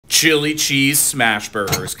chili cheese smash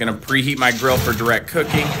burgers. Gonna preheat my grill for direct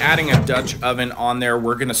cooking, adding a Dutch oven on there.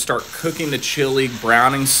 We're gonna start cooking the chili,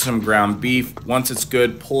 browning some ground beef. Once it's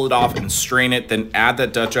good, pull it off and strain it, then add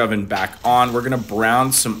that Dutch oven back on. We're gonna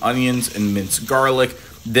brown some onions and minced garlic.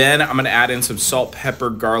 Then I'm gonna add in some salt,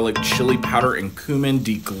 pepper, garlic, chili powder, and cumin,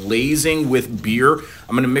 deglazing with beer.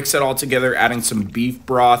 I'm gonna mix it all together, adding some beef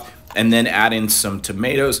broth, and then add in some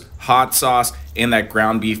tomatoes, hot sauce, and that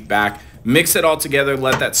ground beef back. Mix it all together,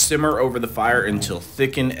 let that simmer over the fire until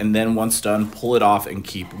thickened, and then once done, pull it off and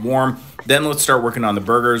keep warm. Then let's start working on the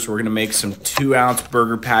burgers. We're gonna make some 2-ounce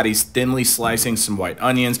burger patties, thinly slicing some white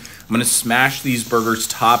onions. I'm gonna smash these burgers,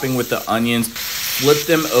 topping with the onions, flip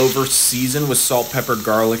them over, season with salt, pepper,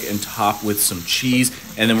 garlic, and top with some cheese.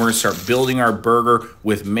 And then we're gonna start building our burger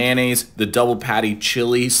with mayonnaise, the double patty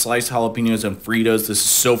chili, sliced jalapenos, and Fritos. This is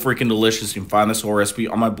so freaking delicious. You can find this whole recipe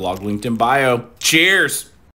on my blog linked in bio. Cheers!